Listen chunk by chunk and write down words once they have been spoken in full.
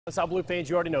South Blue fans,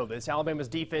 you already know this. Alabama's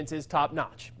defense is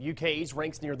top-notch. UK's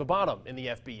ranks near the bottom in the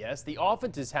FBS. The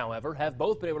offenses, however, have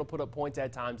both been able to put up points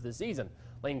at times this season.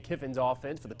 Lane Kiffin's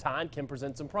offense for the Tide can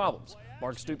present some problems.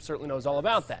 Mark Stoops certainly knows all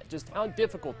about that. Just how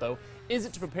difficult, though, is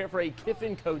it to prepare for a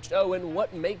Kiffin-coached O, and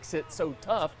what makes it so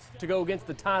tough to go against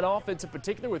the Tide offense, in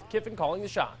particular with Kiffin calling the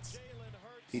shots?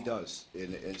 He does,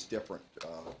 and it's different.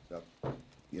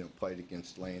 Played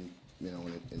against Lane,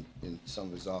 in some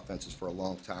of his offenses for a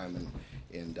long time, and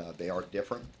they are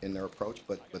different in their approach,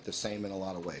 but the same in a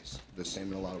lot of ways. The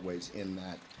same in a lot of ways in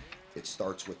that it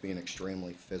starts with being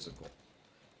extremely physical.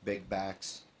 Big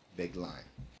backs, big line.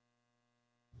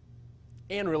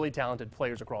 And really talented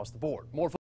players across the board. More